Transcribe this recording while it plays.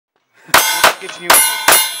Getting you.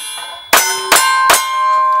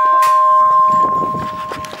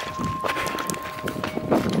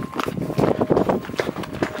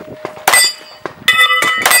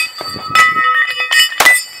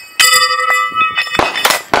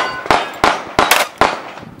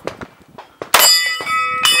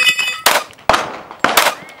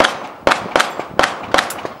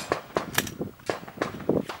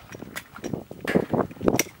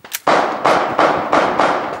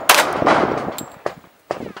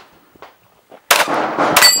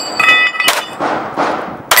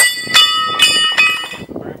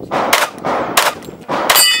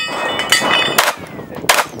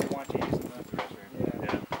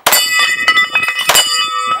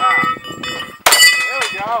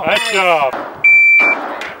 Nice job.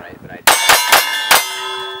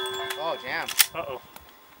 Oh, jam. Uh-oh.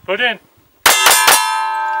 Put in.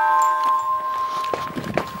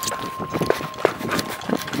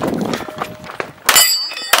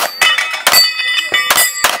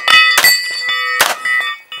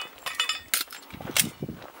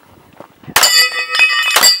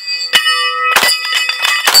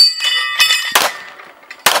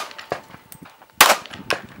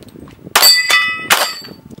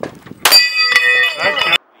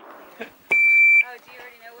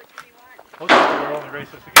 We're only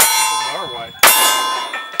racing against people that are white.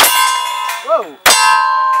 Whoa!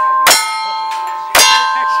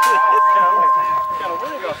 Got a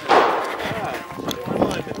wig off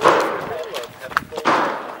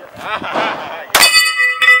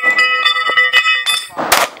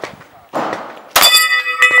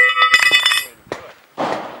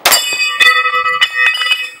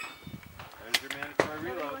There's your mandatory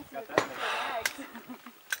reload. Got that.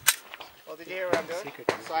 Well, did you hear what I'm doing?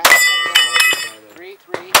 So I have 3,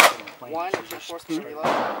 3, 1, if you're forced to reload,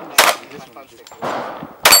 and my fun stick.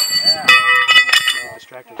 Yeah.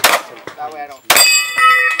 Distracted. That way I don't.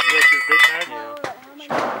 This is big mag? Yeah.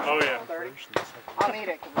 Oh, yeah. 30. I'll need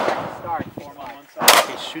it because we're going to start 4 miles.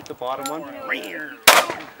 Okay, shoot the bottom one. It's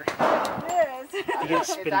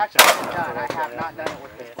actually been done. I have not done it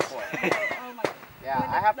with this before. Oh my God. Yeah,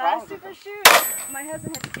 I have last problems with super them. shoot, my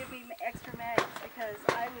husband had to give me extra mags because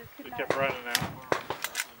I could It not. kept running out.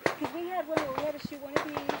 Because we had one where we had to shoot one of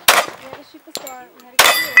these, we had to shoot the start, we had to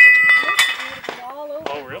get this, and we had to go all over.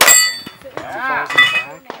 Oh, really? So it was Yeah.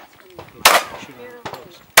 4 mags for me. Barely.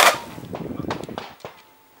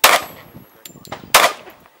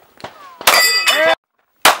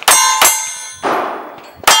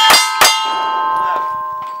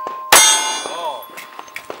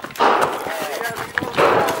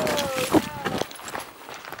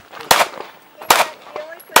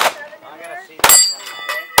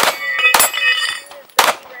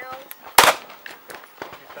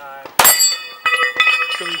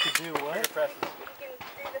 So you can do what?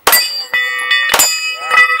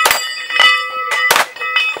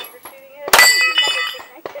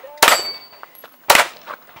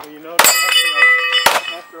 Well, you notice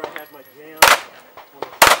after I had my jam, when I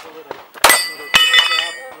circled it, I had another pick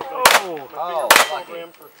Oh, program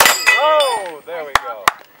for oh, there we go.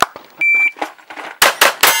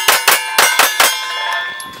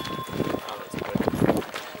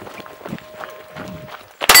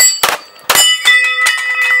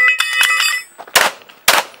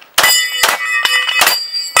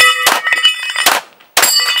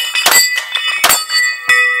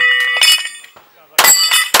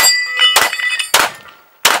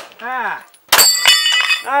 Ah!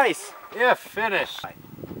 Nice! Yeah, finish.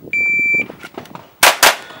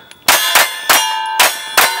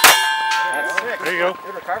 That's sick. There you go.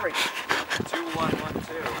 Good recovery. 2, 1, 1, 2.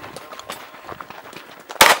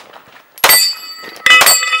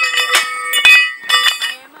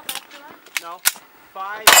 No.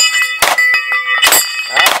 5.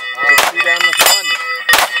 I'll see down the one.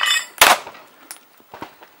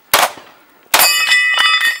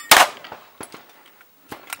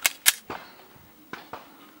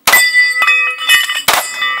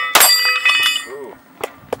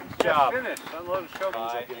 Good job. Finish. Unload the show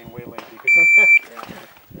ends up getting way late because Yeah.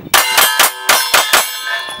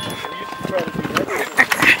 we used to try to do everything.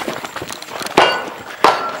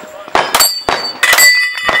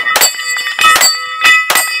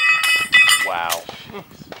 Wow.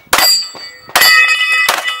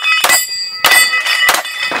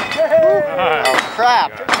 Oh,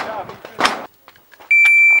 crap. There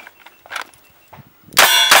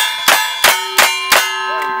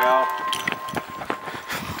we go.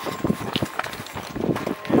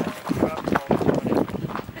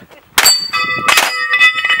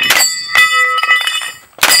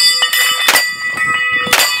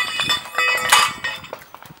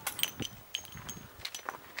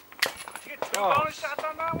 2 bonus shots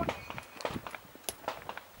on that one?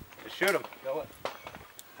 Just shoot him. Go it.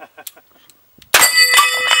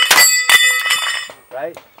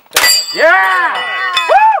 Right? Yeah!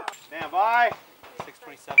 Woo! Stand by.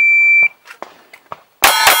 627, something like that.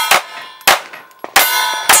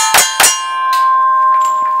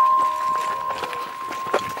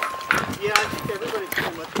 Yeah, I think everybody's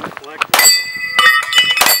pretty much been collected.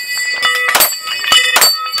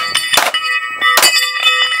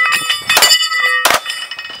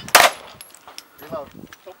 Reload.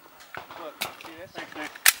 Oh, look, see this? Thanks,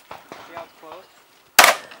 Nick. See how it's closed?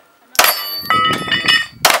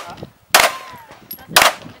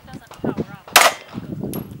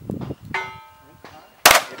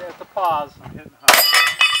 It has to pause. I'm hitting high.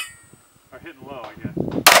 Or hitting low, I guess.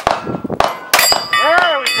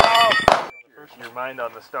 There we go! First your mind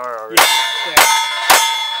on the star already. Yeah.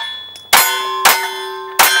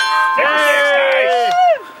 Nice!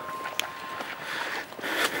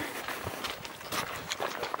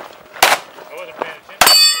 I wasn't paying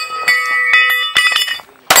attention.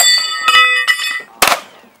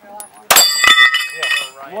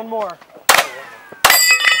 Yeah, One more. Good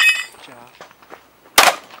job.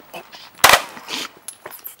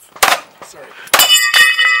 Sorry.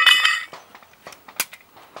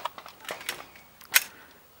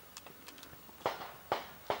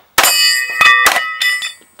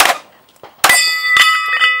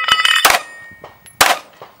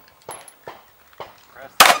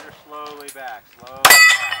 Press the trigger slowly back, slowly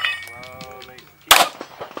back, slowly. Keep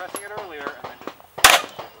pressing it earlier and then just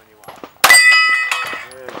finish it when you want.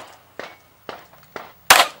 Good.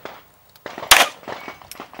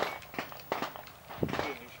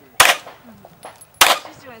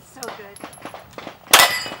 She's doing so good.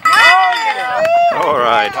 Oh yeah! All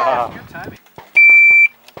right. Good timing.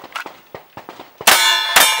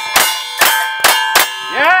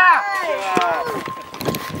 Yeah!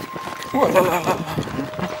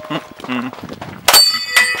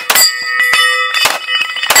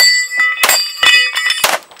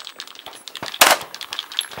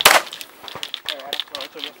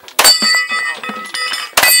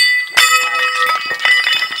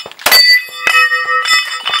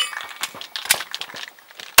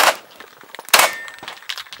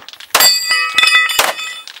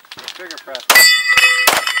 Trigger press.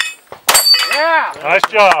 Yeah! nice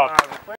job.